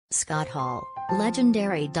Scott Hall,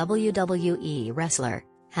 legendary WWE wrestler,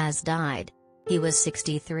 has died. He was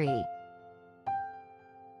 63.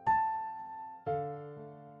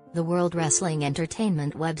 The World Wrestling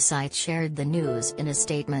Entertainment website shared the news in a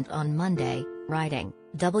statement on Monday, writing,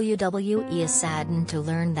 WWE is saddened to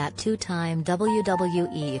learn that two-time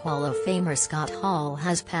WWE Hall of Famer Scott Hall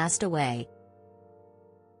has passed away.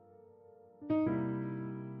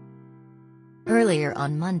 Earlier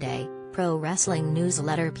on Monday, pro wrestling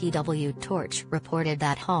newsletter PW Torch reported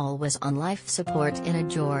that Hall was on life support in a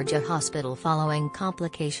Georgia hospital following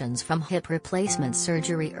complications from hip replacement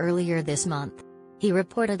surgery earlier this month. He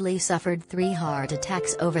reportedly suffered 3 heart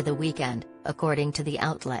attacks over the weekend, according to the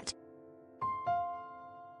outlet.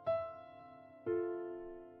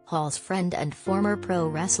 Hall's friend and former pro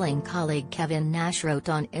wrestling colleague Kevin Nash wrote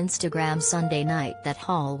on Instagram Sunday night that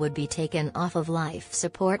Hall would be taken off of life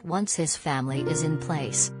support once his family is in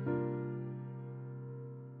place.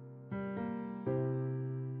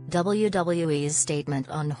 WWE's statement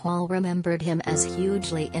on Hall remembered him as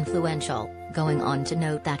hugely influential, going on to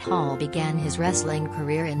note that Hall began his wrestling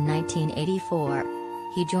career in 1984.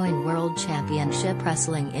 He joined World Championship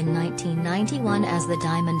Wrestling in 1991 as the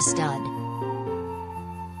Diamond Stud.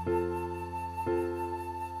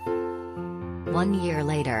 1 year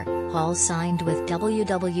later, Hall signed with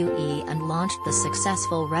WWE and launched the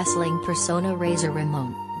successful wrestling persona Razor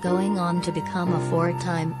Ramon, going on to become a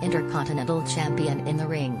 4-time Intercontinental Champion in the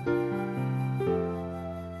ring.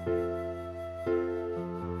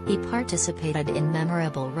 He participated in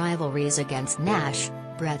memorable rivalries against Nash,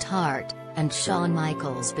 Bret Hart, and Shawn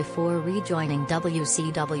Michaels before rejoining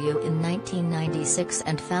WCW in 1996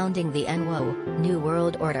 and founding the NWO, New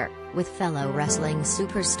World Order, with fellow wrestling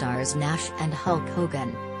superstars Nash and Hulk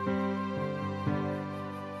Hogan.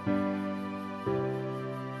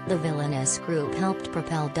 The Villainous Group helped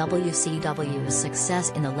propel WCW's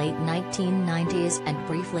success in the late 1990s and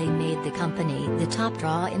briefly made the company the top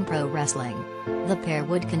draw in pro wrestling. The pair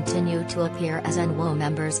would continue to appear as NWO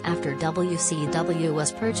members after WCW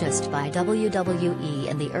was purchased by WWE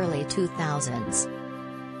in the early 2000s.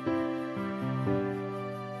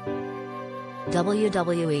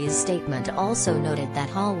 WWE's statement also noted that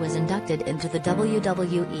Hall was inducted into the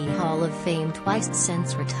WWE Hall of Fame twice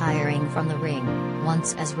since retiring from the ring,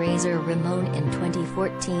 once as Razor Ramon in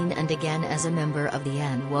 2014 and again as a member of the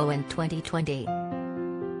NWO in 2020.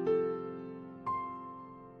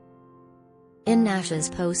 In Nash's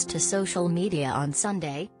post to social media on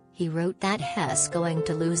Sunday, he wrote that "Hess going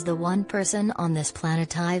to lose the one person on this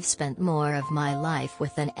planet I've spent more of my life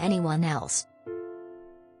with than anyone else.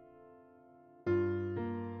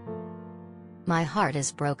 My heart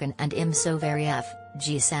is broken and I'm so very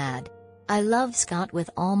sad. I love Scott with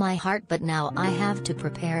all my heart, but now I have to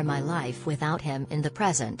prepare my life without him in the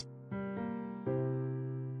present.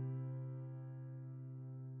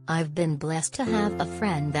 I've been blessed to have a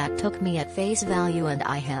friend that took me at face value and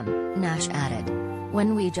I him," Nash added.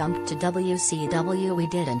 "When we jumped to WCW we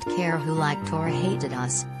didn't care who liked or hated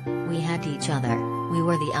us. We had each other. We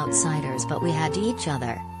were the outsiders but we had each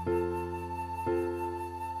other."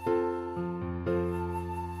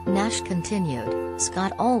 Nash continued,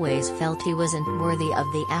 "Scott always felt he wasn't worthy of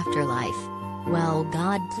the afterlife. Well,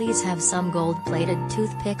 God please have some gold-plated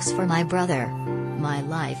toothpicks for my brother. My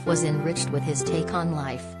life was enriched with his take on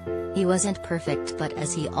life. He wasn't perfect, but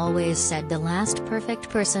as he always said, the last perfect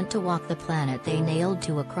person to walk the planet they nailed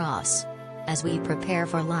to a cross. As we prepare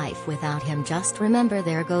for life without him, just remember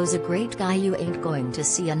there goes a great guy, you ain't going to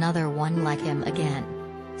see another one like him again.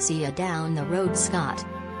 See ya down the road, Scott.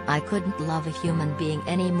 I couldn't love a human being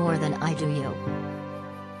any more than I do you."